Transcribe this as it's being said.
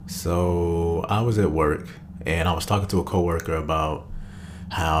So I was at work and I was talking to a coworker about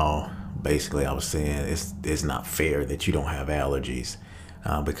how basically I was saying it's not fair that you don't have allergies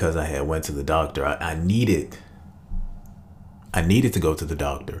because I had went to the doctor. I needed to go to the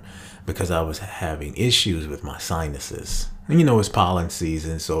doctor because I was having issues with my sinuses. And it's pollen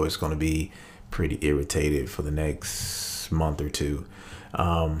season, so it's going to be pretty irritated for the next month or two.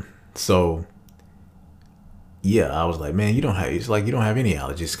 So yeah, I was like, man, it's like you don't have any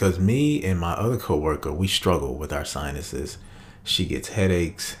allergies because me and my other coworker, we struggle with our sinuses. She gets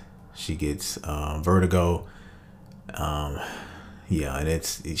headaches, she gets vertigo. Yeah, and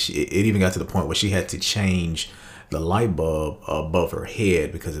it even got to the point where she had to change the light bulb above her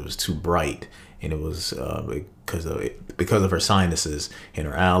head because it was too bright, and it was because of her sinuses and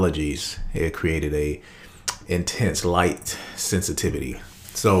her allergies. It created a intense light sensitivity.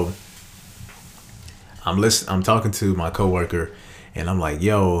 So I'm talking to my coworker, and I'm like,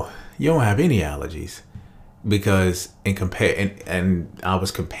 "Yo, you don't have any allergies." Because and I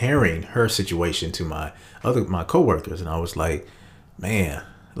was comparing her situation to my coworkers, and I was like, man,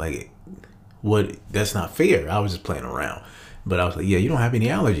 like what? That's not fair. I was just playing around, but I was like, yeah, you don't have any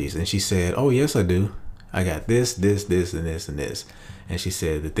allergies, and she said, oh yes, I do. I got this, and this, and this, and she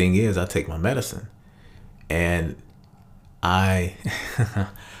said the thing is, I take my medicine, and I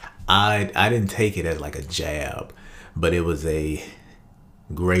I didn't take it as like a jab, but it was a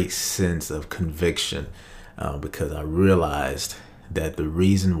great sense of conviction because I realized that the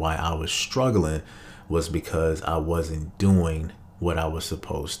reason why I was struggling was because I wasn't doing what I was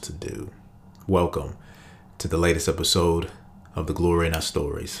supposed to do. Welcome to the latest episode of The Glory in Our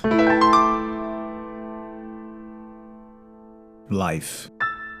Stories. Life.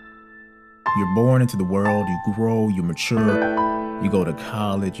 You're born into the world, you grow, you mature, you go to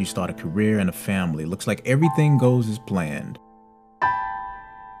college, you start a career and a family. Looks like everything goes as planned.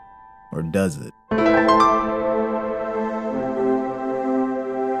 Or does it?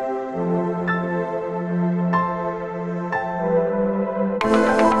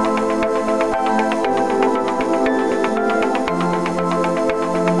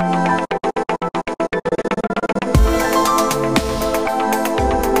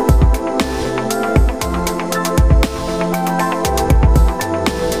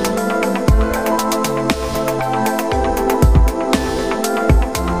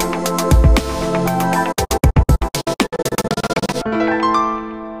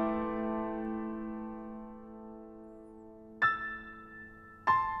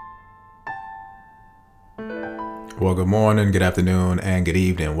 Well, good morning, good afternoon, and good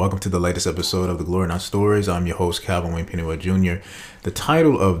evening. Welcome to the latest episode of The Glory in Our Stories. I'm your host, Calvin Wayne Pennywood Jr. The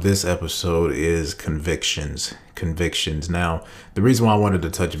title of this episode is Convictions. Convictions. Now, the reason why I wanted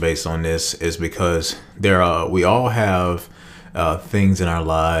to touch base on this is because we all have things in our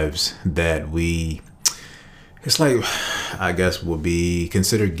lives that it's like, I guess, would be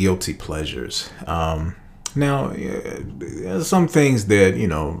considered guilty pleasures. Now, some things that,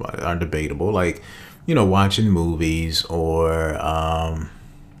 are debatable, like, watching movies or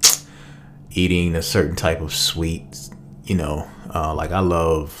eating a certain type of sweet, like I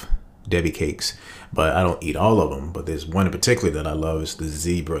love Debbie cakes, but I don't eat all of them. But there's one in particular that I love is the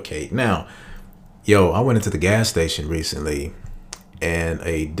zebra cake. Now, I went into the gas station recently and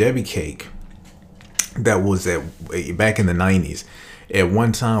a Debbie cake that was back in the 90s at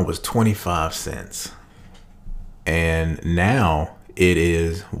one time was 25 cents. And now it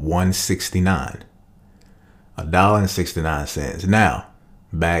is 169. $1.69. Now,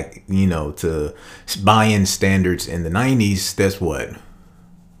 back, to buy-in standards in the 90s, that's what?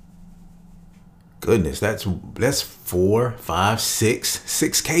 Goodness, that's four, five,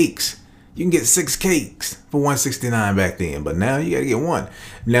 six cakes. You can get 6 cakes for 169 back then, but now you gotta get one.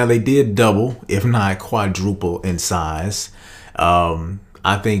 Now they did double, if not quadruple in size.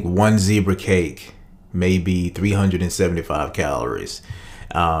 I think one zebra cake may be 375 calories.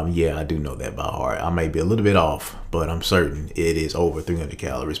 Yeah, I do know that by heart. I may be a little bit off, but I'm certain it is over 300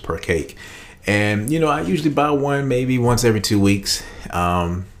 calories per cake. And, I usually buy one maybe once every 2 weeks.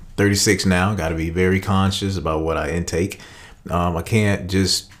 36 now. Got to be very conscious about what I intake. I can't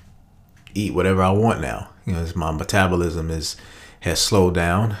just eat whatever I want now. My metabolism has slowed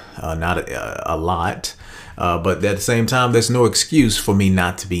down, not a lot. But at the same time, there's no excuse for me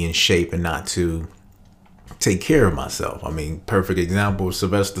not to be in shape and not to take care of myself. I mean, perfect example,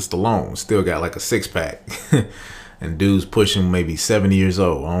 Sylvester Stallone still got like a 6-pack and dude's pushing maybe 70 years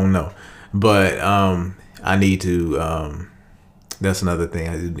old. I don't know. But I need to that's another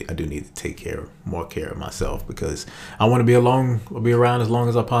thing. I do need to take more care of myself, because I want to be around as long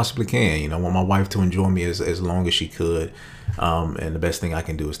as I possibly can. You know, I want my wife to enjoy me as long as she could. And the best thing I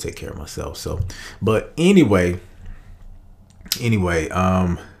can do is take care of myself. So, but anyway,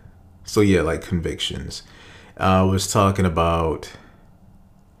 so yeah, like convictions. I was talking about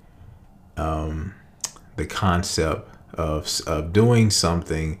the concept of doing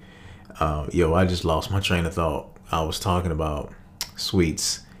something. I just lost my train of thought. I was talking about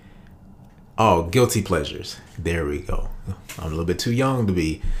sweets. Oh, guilty pleasures. There we go. I'm a little bit too young to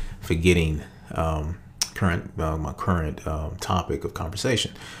be forgetting my current topic of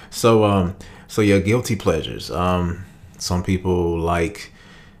conversation. So yeah, guilty pleasures. Some people like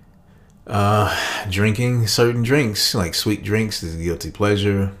drinking certain drinks, like sweet drinks is a guilty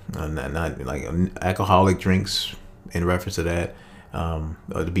pleasure. Not like alcoholic drinks, in reference to that.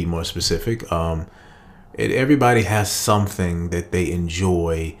 To be more specific, everybody has something that they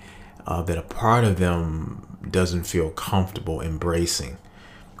enjoy that a part of them doesn't feel comfortable embracing,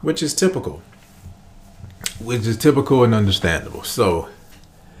 which is typical and understandable. So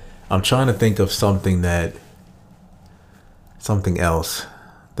I'm trying to think of something else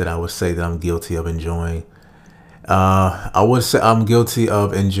that I would say that I'm guilty of enjoying. I would say I'm guilty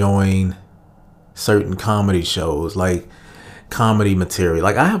of enjoying certain comedy shows, like comedy material.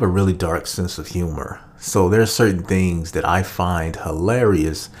 Like, I have a really dark sense of humor, so there's certain things that I find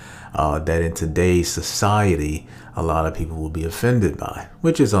hilarious that in today's society a lot of people will be offended by,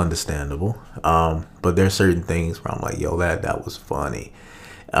 which is understandable. But there's certain things where I'm like, yo, that was funny.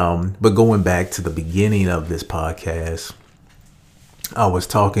 But going back to the beginning of this podcast, I was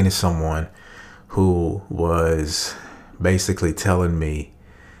talking to someone who was basically telling me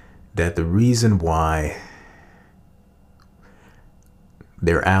that the reason why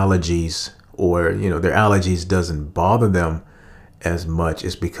their allergies doesn't bother them as much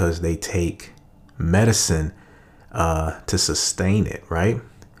is because they take medicine to sustain it, right?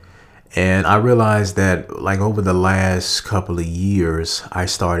 And I realized that, like, over the last couple of years, I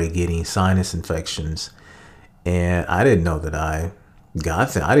started getting sinus infections, and I didn't know that I got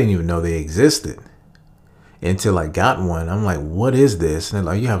them. I didn't even know they existed until I got one. I'm like, what is this? And they're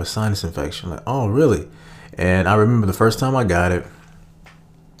like, you have a sinus infection. I'm like, oh, really? And I remember the first time I got it,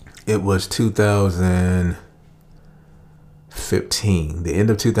 it was 2015, the end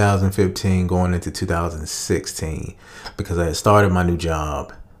of 2015 going into 2016, because I had started my new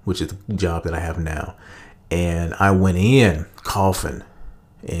job, which is the job that I have now. And I went in coughing,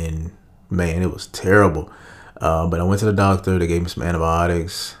 and man, it was terrible. But I went to the doctor. They gave me some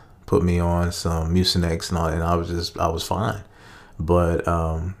antibiotics, put me on some Mucinex and all, and I was fine. But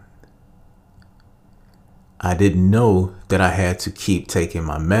I didn't know that I had to keep taking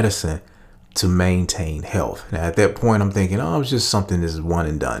my medicine to maintain health. Now, at that point, I'm thinking, oh, it's just something that's one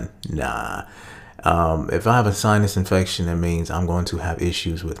and done. Nah. If I have a sinus infection, that means I'm going to have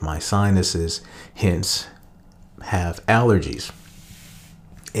issues with my sinuses, hence have allergies.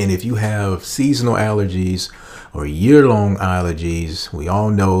 And if you have seasonal allergies or year-long allergies, we all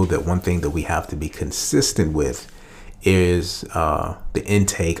know that one thing that we have to be consistent with is the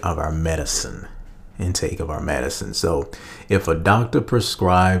intake of our medicine. So if a doctor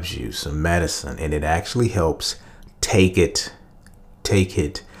prescribes you some medicine and it actually helps, take it.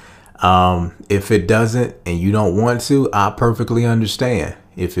 If it doesn't and you don't want to, I perfectly understand.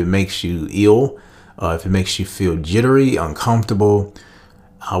 If it makes you ill, if it makes you feel jittery, uncomfortable,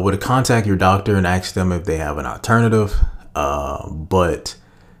 I would contact your doctor and ask them if they have an alternative. But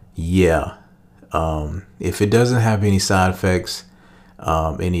yeah, if it doesn't have any side effects,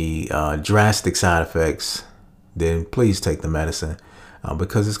 any drastic side effects, then please take the medicine,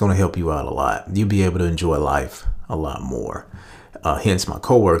 because it's going to help you out a lot. You'll be able to enjoy life a lot more. Hence my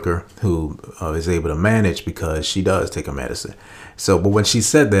coworker, who is able to manage because she does take her medicine. So, but when she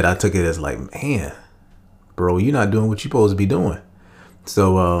said that, I took it as like, man, bro, you're not doing what you're supposed to be doing.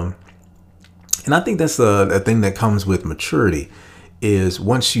 So, and I think that's a thing that comes with maturity, is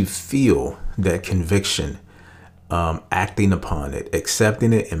once you feel that conviction, acting upon it,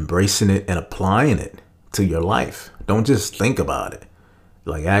 accepting it, embracing it, and applying it to your life. Don't just think about it,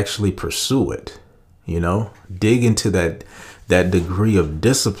 like actually pursue it, dig into that degree of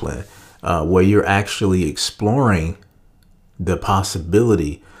discipline, where you're actually exploring the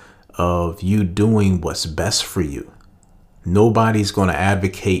possibility of you doing what's best for you. Nobody's going to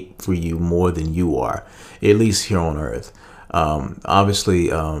advocate for you more than you are, at least here on earth.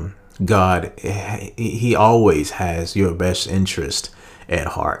 Obviously, God, he always has your best interest at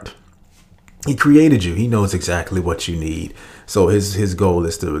heart. He created you. He knows exactly what you need. So his goal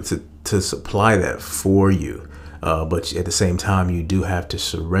is to supply that for you. But at the same time, you do have to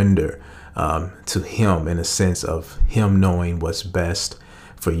surrender to him, in a sense of him knowing what's best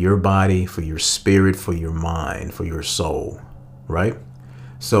for your body, for your spirit, for your mind, for your soul, right?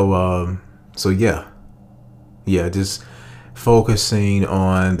 So yeah, just focusing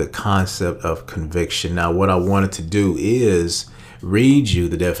on the concept of conviction. Now, what I wanted to do is read you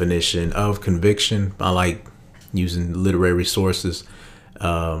the definition of conviction. I like using literary sources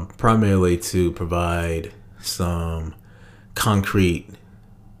primarily to provide some concrete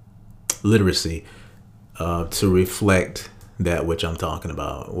literacy to reflect that which I'm talking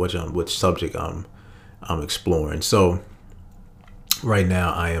about, which subject I'm exploring. So right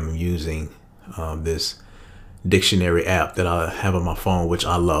now I am using this dictionary app that I have on my phone, which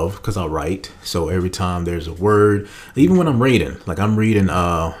I love because I write. So every time there's a word, even when I'm reading, like I'm reading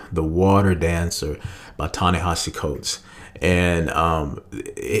The Water Dancer by Ta-Nehisi Coates. And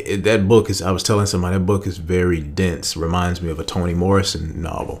that book is, I was telling somebody, that book is very dense. Reminds me of a Toni Morrison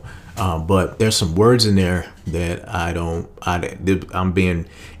novel. But there's some words in there that I'm being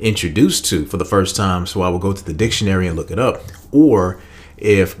introduced to for the first time. So I will go to the dictionary and look it up. Or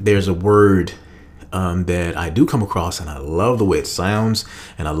if there's a word that I do come across and I love the way it sounds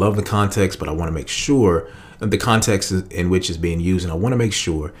and I love the context, but I want to make sure the context in which it's being used, and I want to make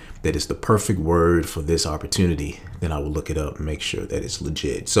sure that it's the perfect word for this opportunity, then I will look it up and make sure that it's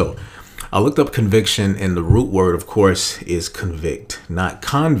legit. So I looked up conviction, and the root word, of course, is convict, not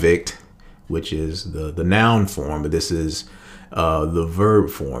convict, which is the noun form, but this is the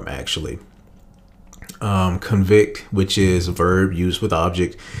verb form, actually. Convict, which is a verb used with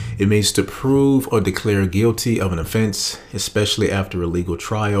object. It means to prove or declare guilty of an offense, especially after a legal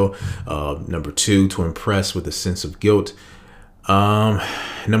trial. Number 2, to impress with a sense of guilt.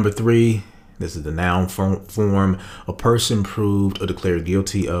 Number 3, this is the noun form. A person proved or declared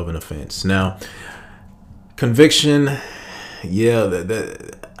guilty of an offense. Now, conviction,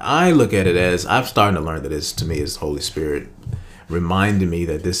 I look at it as, I've started to learn that this, to me, is the Holy Spirit reminding me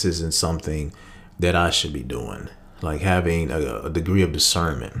that this isn't something that I should be doing, like having a degree of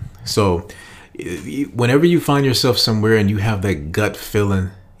discernment. So whenever you find yourself somewhere and you have that gut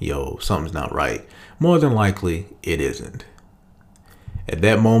feeling, something's not right, more than likely it isn't. At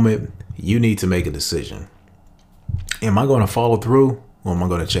that moment, you need to make a decision. Am I going to follow through, or am I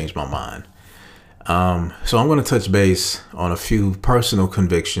going to change my mind? So I'm going to touch base on a few personal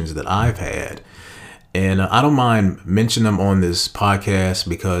convictions that I've had. And I don't mind mentioning them on this podcast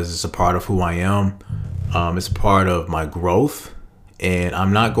because it's a part of who I am. It's a part of my growth. And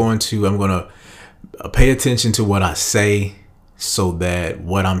I'm going to pay attention to what I say so that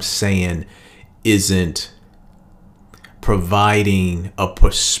what I'm saying isn't providing a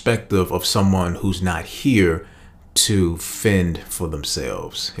perspective of someone who's not here to fend for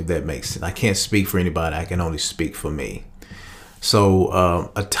themselves, if that makes sense. I can't speak for anybody. I can only speak for me.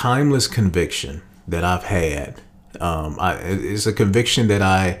 So a timeless conviction that I've had, it's a conviction that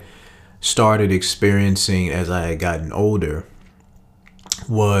I started experiencing as I had gotten older,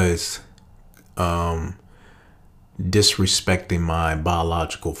 was disrespecting my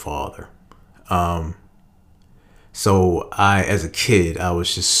biological father. So as a kid, I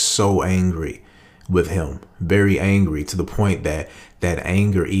was just so angry with him, very angry, to the point that that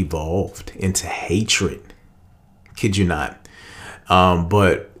anger evolved into hatred. Kid you not.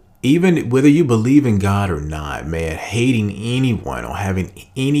 But even whether you believe in God or not, man, hating anyone or having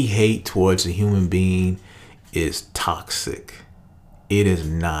any hate towards a human being is toxic. It is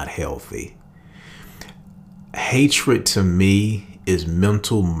not healthy. Hatred to me is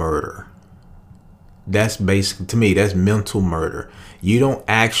mental murder. That's basically, to me, that's mental murder. You don't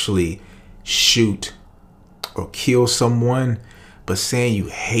actually shoot or kill someone, but saying you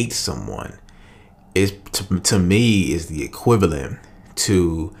hate someone is, to me, is the equivalent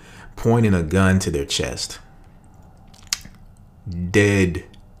to pointing a gun to their chest, dead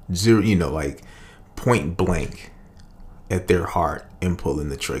zero, like point blank at their heart and pulling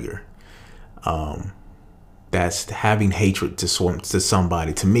the trigger. That's having hatred to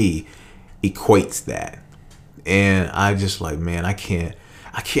somebody. To me, equates that. And I just like, man, I can't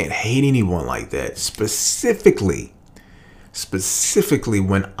hate anyone like that. Specifically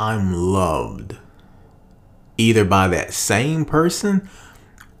when I'm loved either by that same person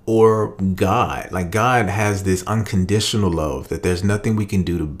or God. Like, God has this unconditional love that there's nothing we can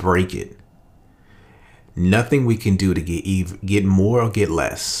do to break it. Nothing we can do to get more or get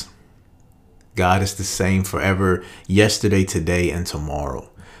less. God is the same forever, yesterday, today, and tomorrow.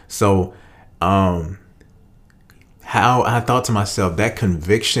 So, how I thought to myself, that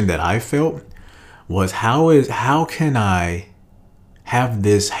conviction that I felt was, how can I have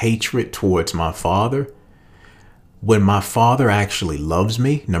this hatred towards my father, when my Father actually loves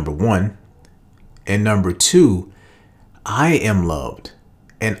me, number one, and number two, I am loved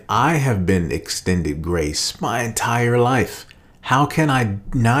and I have been extended grace my entire life. How can I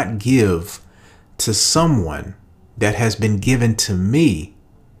not give to someone that has been given to me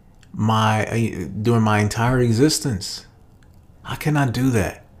during my entire existence? How can I do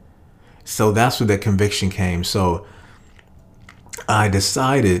that? So that's where that conviction came. So I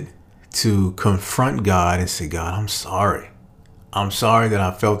decided to confront God and say, God, I'm sorry. I'm sorry that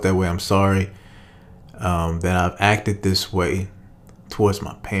I felt that way. I'm sorry that I've acted this way towards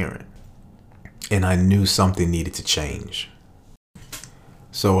my parent. And I knew something needed to change.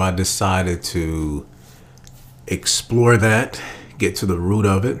 So I decided to explore that, get to the root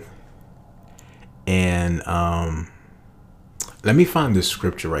of it. And let me find this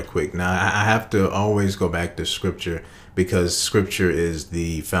scripture right quick. Now, I have to always go back to scripture because scripture is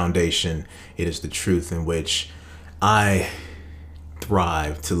the foundation. It is the truth in which I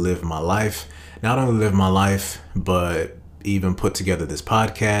thrive to live my life. Not only live my life, but even put together this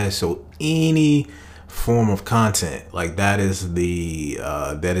podcast. So any form of content, like that is the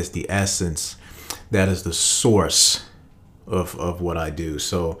essence, that is the source of what I do.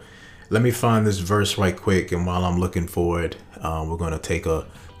 So let me find this verse right quick, and while I'm looking for it, we're going to take a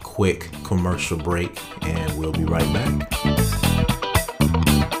quick commercial break, and we'll be right back.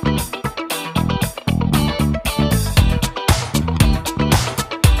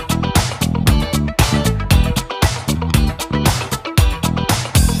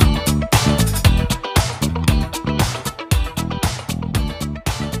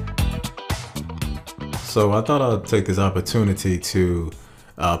 So I thought I'd take this opportunity to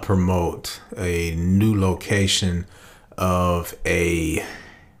promote a new location of a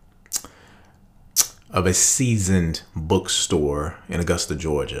seasoned bookstore in Augusta,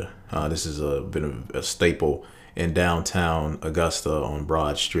 Georgia. This has been a staple in downtown Augusta on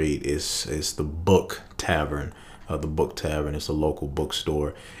Broad Street. It's the Book Tavern. The Book Tavern is a local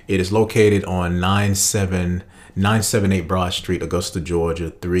bookstore. It is located on 978 Broad Street, Augusta,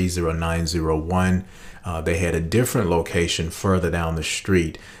 Georgia, 30901. They had a different location further down the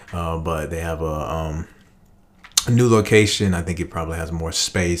street, but they have a new location. I think it probably has more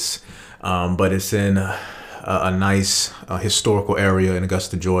space, but it's in a nice historical area in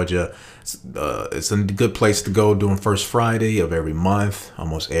Augusta, Georgia. It's a good place to go during First Friday of every month,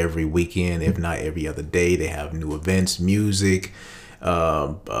 almost every weekend, if not every other day. They have new events, music,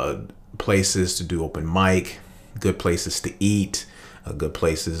 places to do open mic, good places to eat, good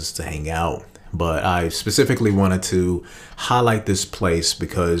places to hang out. But I specifically wanted to highlight this place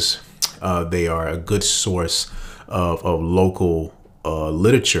because they are a good source of local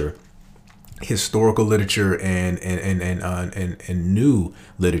literature, historical literature, and new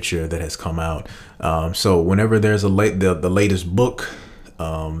literature that has come out. So whenever there's the latest book,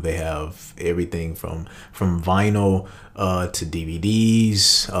 they have everything from vinyl to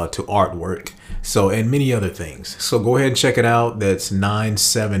DVDs to artwork, so, and many other things. So go ahead and check it out. That's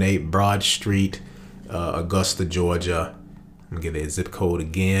 978 Broad Street, Augusta, Georgia. I'm gonna get that zip code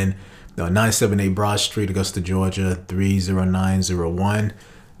again. 978 Broad Street, Augusta, Georgia, 30901.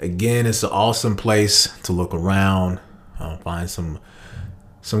 Again, it's an awesome place to look around, find some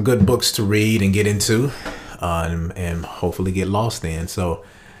good books to read and get into, and hopefully get lost in. So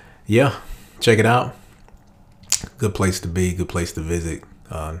yeah, check it out. Good place to be, good place to visit,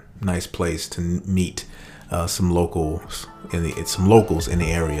 nice place to meet some locals in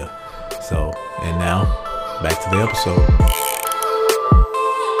the area. So, and now back to the episode.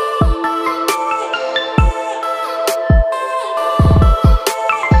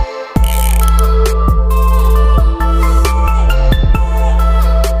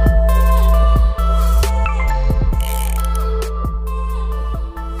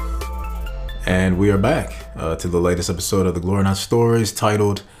 And we are back to the latest episode of the Glory Not Stories,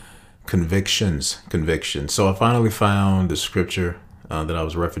 titled Convictions. So I finally found the scripture that I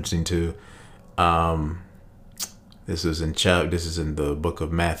was referencing to. This is in the book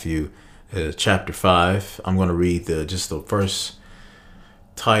of Matthew, chapter 5. I'm going to read just the first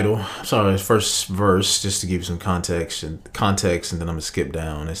first verse, just to give you some context, and then I'm going to skip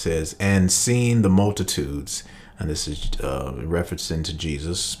down. It says, "And seeing the multitudes," and this is referencing to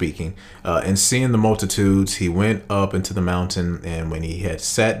Jesus speaking, "and seeing the multitudes, he went up into the mountain, and when he had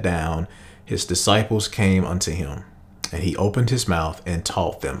sat down, his disciples came unto him, and he opened his mouth and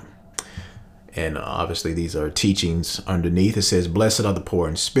taught them." And obviously these are teachings underneath. It says, "Blessed are the poor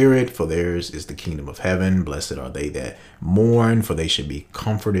in spirit, for theirs is the kingdom of heaven. Blessed are they that mourn, for they should be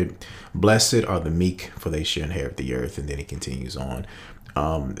comforted. Blessed are the meek, for they shall inherit the earth." And then it continues on.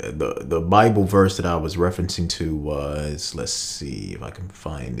 The Bible verse that I was referencing to was, let's see if I can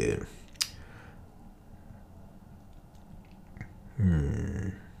find it.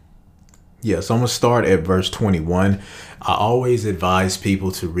 Yeah, so I'm going to start at verse 21. I always advise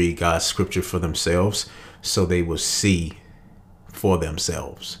people to read God's scripture for themselves so they will see for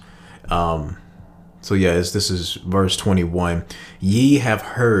themselves. So yes, this is verse 21. Ye have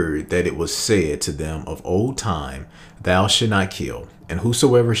heard that it was said to them of old time, thou shalt not kill, and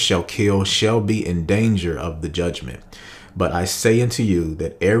whosoever shall kill shall be in danger of the judgment. But I say unto you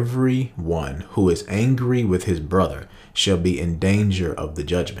that every one who is angry with his brother shall be in danger of the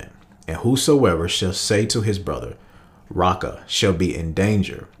judgment. And whosoever shall say to his brother, Raca, shall be in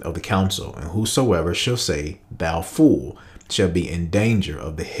danger of the council. And whosoever shall say, thou fool, shall be in danger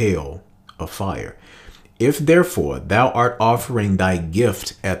of the hell of fire. If therefore thou art offering thy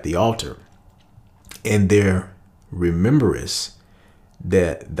gift at the altar, and there rememberest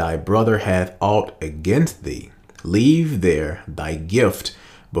that thy brother hath aught against thee, leave there thy gift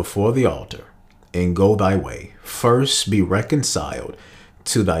before the altar, and go thy way. First be reconciled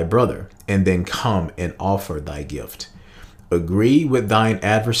to thy brother, and then come and offer thy gift. Agree with thine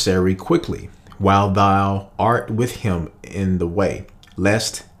adversary quickly, while thou art with him in the way,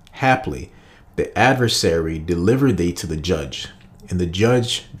 lest haply the adversary deliver thee to the judge, and the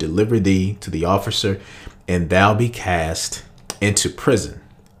judge deliver thee to the officer, and thou be cast into prison.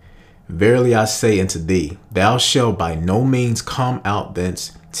 Verily I say unto thee, thou shalt by no means come out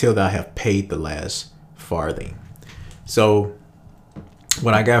thence till thou have paid the last farthing. So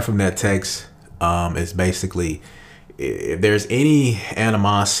what I got from that text is basically, if there's any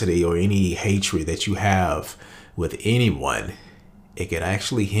animosity or any hatred that you have with anyone, it could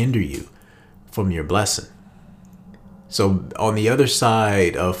actually hinder you from your blessing. So on the other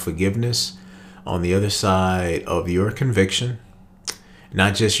side of forgiveness, on the other side of your conviction,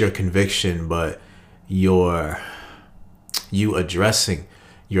 not just your conviction, but you addressing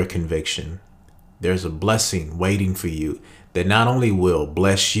your conviction, there's a blessing waiting for you that not only will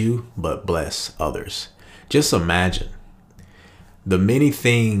bless you, but bless others. Just imagine the many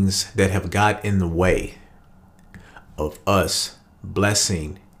things that have got in the way of us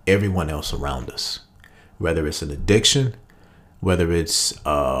blessing everyone else around us, whether it's an addiction, whether it's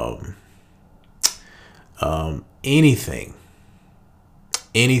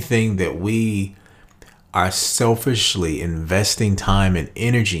anything that we are selfishly investing time and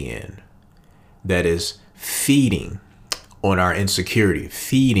energy in that is feeding on our insecurity,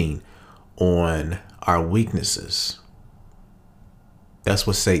 feeding on our weaknesses. That's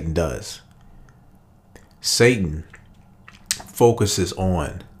what Satan does. Satan focuses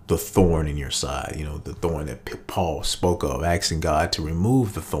on the thorn in your side, the thorn that Paul spoke of, asking God to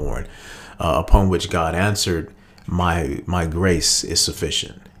remove the thorn, upon which God answered, my grace is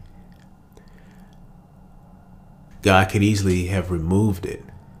sufficient. God could easily have removed it,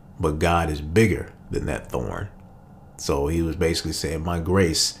 but God is bigger than that thorn. So he was basically saying, my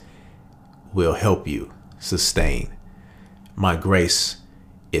grace will help you sustain. My grace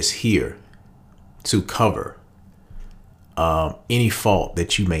is here to cover any fault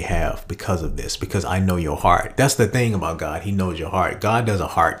that you may have because of this, because I know your heart. That's the thing about God. He knows your heart. God does a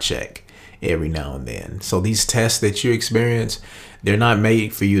heart check every now and then. So these tests that you experience, they're not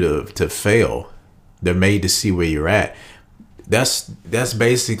made for you to fail. They're made to see where you're at. That's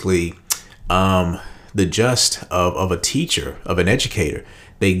basically the gist of a teacher, of an educator.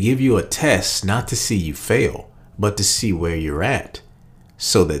 They give you a test not to see you fail, but to see where you're at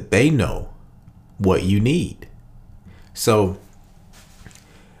so that they know what you need. So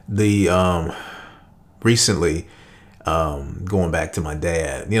the recently, going back to my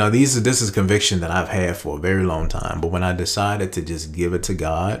dad, this is conviction that I've had for a very long time. But when I decided to just give it to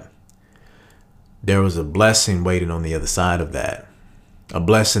God, there was a blessing waiting on the other side of that. A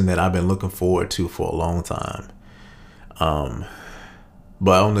blessing that I've been looking forward to for a long time.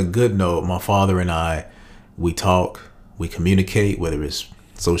 But on a good note, my father and I, we talk, we communicate, whether it's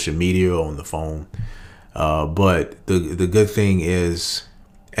social media or on the phone. But the good thing is,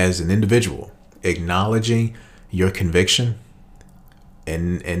 as an individual, acknowledging your conviction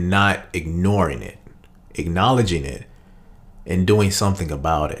and not ignoring it, acknowledging it and doing something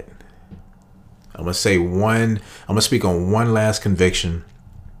about it. I'm going to speak on one last conviction.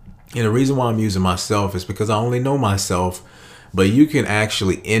 And the reason why I'm using myself is because I only know myself, but you can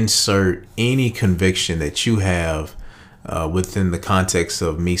actually insert any conviction that you have within the context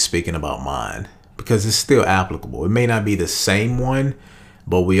of me speaking about mine, because it's still applicable. It may not be the same one,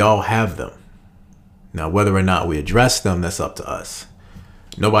 but we all have them. Now, whether or not we address them, that's up to us.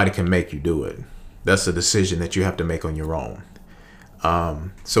 Nobody can make you do it. That's a decision that you have to make on your own.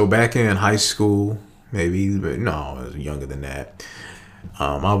 So back in high school, maybe, no, I was younger than that.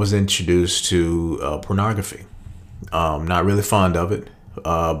 I was introduced to pornography. Not really fond of it,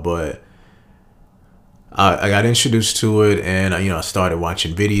 but I got introduced to it, and I started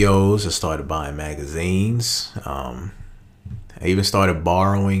watching videos. I started buying magazines. I even started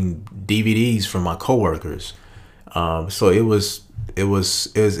borrowing DVDs from my coworkers. So it was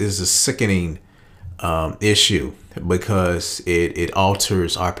a sickening issue because it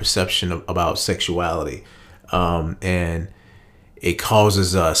alters our perception about sexuality, and it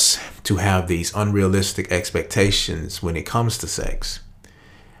causes us to have these unrealistic expectations when it comes to sex,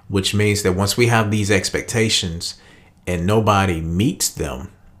 which means that once we have these expectations and nobody meets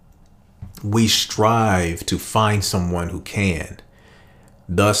them, we strive to find someone who can,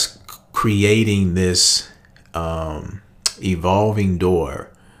 thus creating this evolving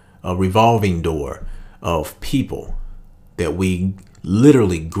door, a revolving door of people that we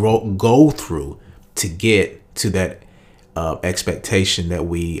literally go through to get to that expectation that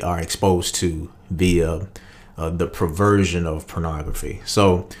we are exposed to via the perversion of pornography.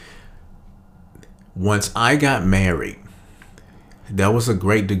 So once I got married, that was a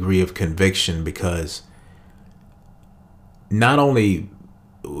great degree of conviction, because not only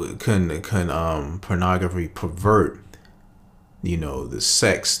can pornography pervert the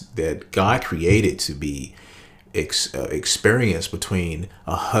sex that God created to be experienced between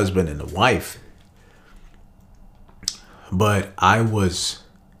a husband and a wife, but I was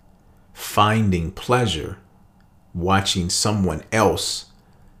finding pleasure watching someone else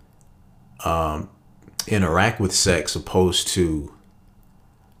interact with sex opposed to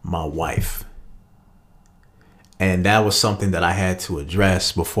my wife. And that was something that I had to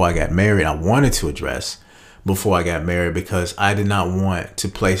address before I got married. I wanted to address before I got married, because I did not want to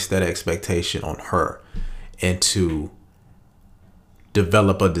place that expectation on her and to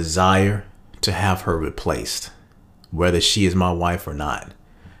develop a desire to have her replaced, whether she is my wife or not.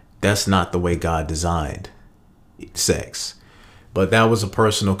 That's not the way God designed sex. But that was a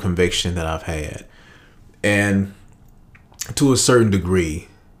personal conviction that I've had, and to a certain degree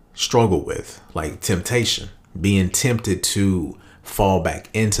struggle with, like temptation, being tempted to fall back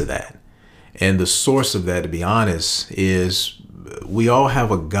into that. And the source of that, to be honest, is we all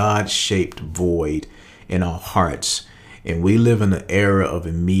have a God-shaped void in our hearts, and we live in an era of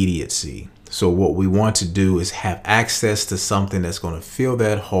immediacy. So what we want to do is have access to something that's going to fill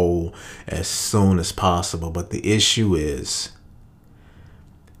that hole as soon as possible. But the issue is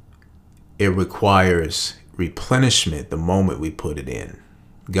it requires replenishment the moment we put it in.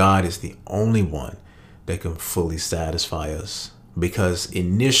 God is the only one that can fully satisfy us, because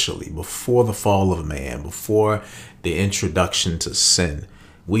initially, before the fall of man, before the introduction to sin,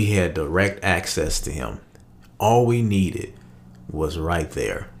 we had direct access to him. All we needed was right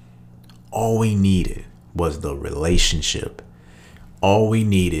there. All we needed was the relationship. All we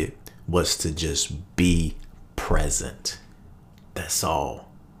needed was to just be present. That's all.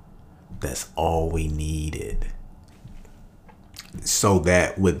 That's all we needed. So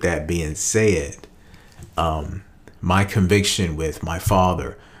that, with that being said, my conviction with my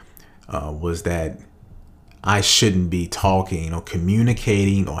father was that I shouldn't be talking or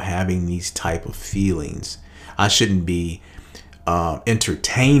communicating or having these type of feelings. I shouldn't be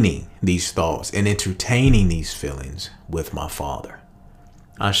entertaining these thoughts and entertaining these feelings with my father.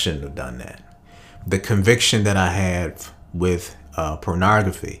 I shouldn't have done that. The conviction that I had with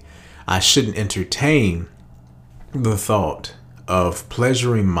pornography, I shouldn't entertain the thought of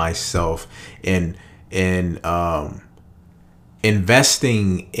pleasuring myself in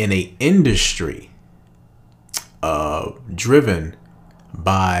investing in a industry driven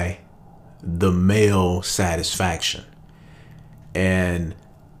by the male satisfaction, and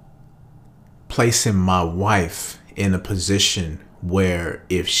placing my wife in a position where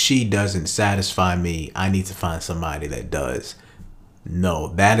if she doesn't satisfy me, I need to find somebody that does. No,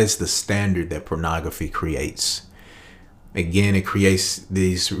 that is the standard that pornography creates. Again, it creates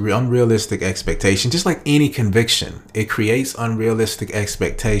these unrealistic expectations, just like any conviction. It creates unrealistic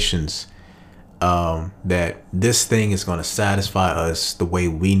expectations that this thing is going to satisfy us the way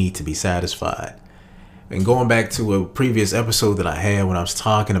we need to be satisfied. And going back to a previous episode that I had when I was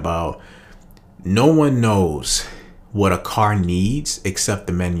talking about, no one knows what a car needs except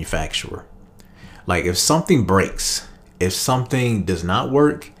the manufacturer. Like if something breaks, if something does not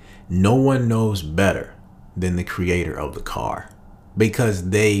work, no one knows better than the creator of the car,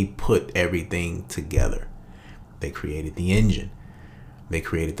 because they put everything together. They created the engine, they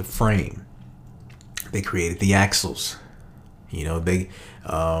created the frame, they created the axles, they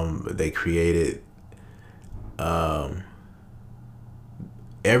created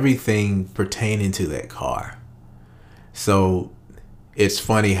everything pertaining to that car. So it's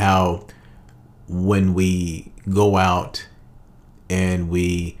funny how when we go out and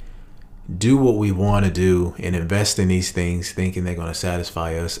we do what we want to do and invest in these things thinking they're going to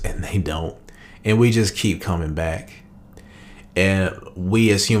satisfy us, and they don't. And we just keep coming back. And we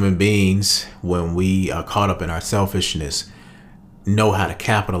as human beings, when we are caught up in our selfishness, know how to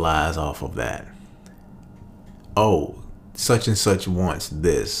capitalize off of that. Oh, such and such wants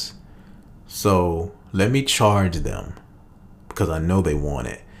this, so let me charge them because I know they want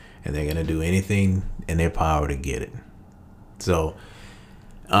it and they're going to do anything in their power to get it. So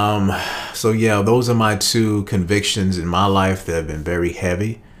yeah, those are my two convictions in my life that have been very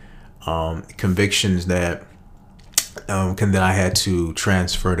heavy. Convictions that that I had to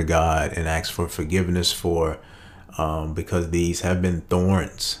transfer to God and ask for forgiveness for, because these have been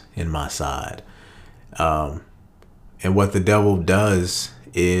thorns in my side. And what the devil does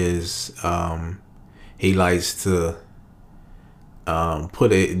is he likes to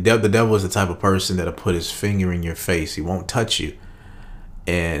the devil is the type of person that'll put his finger in your face. He won't touch you.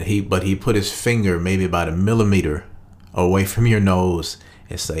 But he put his finger maybe about a millimeter away from your nose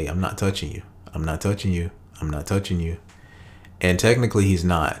and say, I'm not touching you. I'm not touching you. I'm not touching you. And technically he's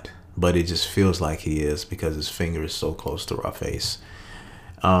not, but it just feels like he is because his finger is so close to our face.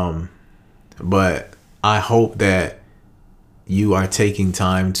 But I hope that you are taking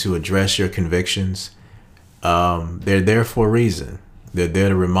time to address your convictions. They're there for a reason. They're there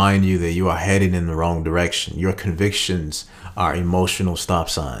to remind you that you are heading in the wrong direction. Your convictions are emotional stop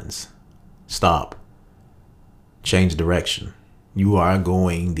signs. Stop. Change direction. You are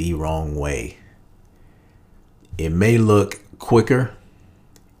going the wrong way. It may look quicker.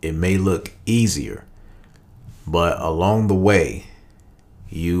 It may look easier. But along the way,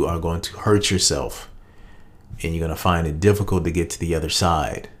 you are going to hurt yourself. And you're going to find it difficult to get to the other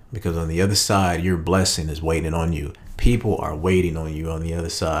side. Because on the other side, your blessing is waiting on you. People are waiting on you on the other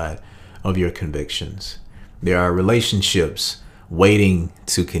side of your convictions. There are relationships waiting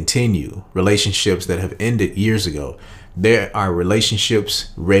to continue. Relationships that have ended years ago. There are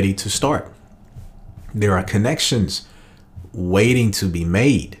relationships ready to start. There are connections waiting to be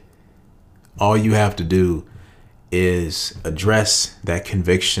made. All you have to do is address that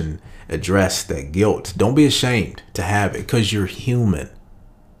conviction, address that guilt. Don't be ashamed to have it because you're human.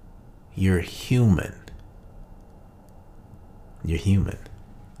 You're human. You're human.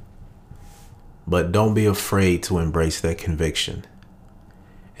 But don't be afraid to embrace that conviction.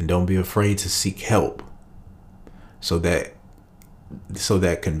 And don't be afraid to seek help so that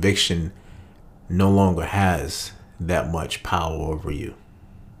conviction no longer has that much power over you.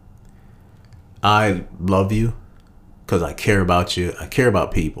 I love you because I care about you. I care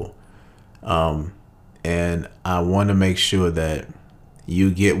about people. And I want to make sure that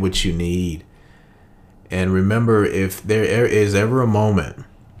you get what you need. And remember, if there is ever a moment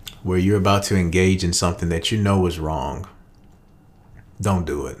where you're about to engage in something that you know is wrong, don't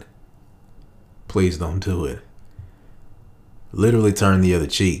do it. Please don't do it. Literally turn the other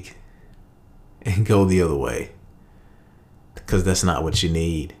cheek and go the other way, because that's not what you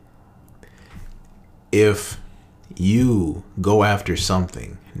need. If you go after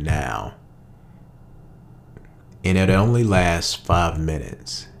something now and it only lasts 5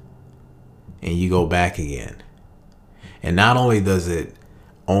 minutes and you go back again, and not only does it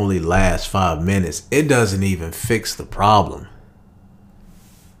only last 5 minutes, it doesn't even fix the problem.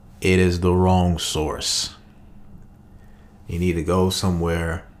 It is the wrong source. You need to go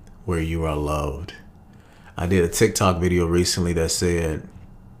somewhere where you are loved. I did a TikTok video recently that said,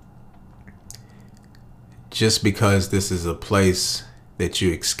 just because this is a place that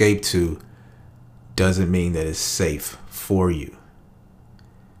you escape to doesn't mean that it's safe for you.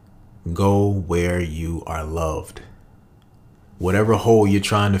 Go where you are loved. Whatever hole you're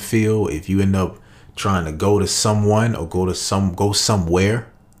trying to fill, if you end up trying to go to someone or go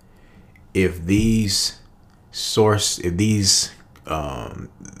somewhere, if these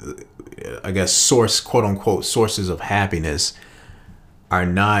quote unquote sources of happiness are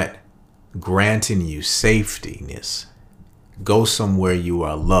not granting you safetyness, go somewhere you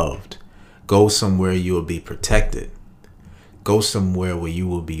are loved. Go somewhere you will be protected. Go somewhere where you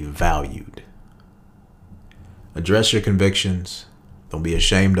will be valued. Address your convictions. Don't be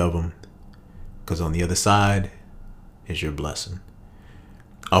ashamed of them, because on the other side is your blessing.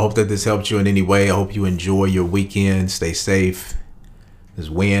 I hope that this helped you in any way. I hope you enjoy your weekend. Stay safe. This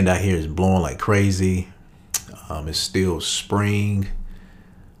wind out here is blowing like crazy. It's still spring.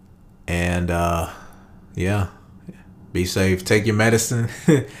 And yeah, be safe. Take your medicine.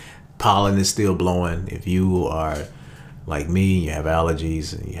 Pollen is still blowing. If you are like me, you have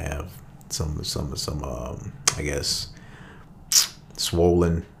allergies and you have some I guess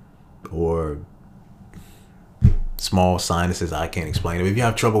swollen or small sinuses. I can't explain it. If you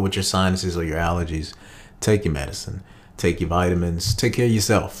have trouble with your sinuses or your allergies, take your medicine, take your vitamins, take care of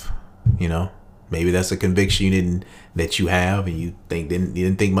yourself. You know, maybe that's a conviction that you have and you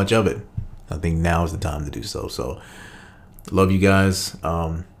didn't think much of it. I think now is the time to do so. So love you guys.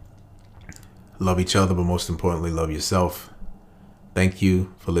 Love each other, but most importantly, love yourself. Thank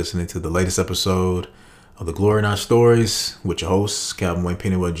you for listening to the latest episode of The Glory in Our Stories with your host, Calvin Wayne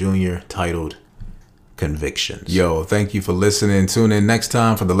Pennywell Jr., titled Convictions. Yo, thank you for listening. Tune in next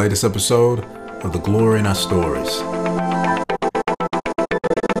time for the latest episode of The Glory in Our Stories.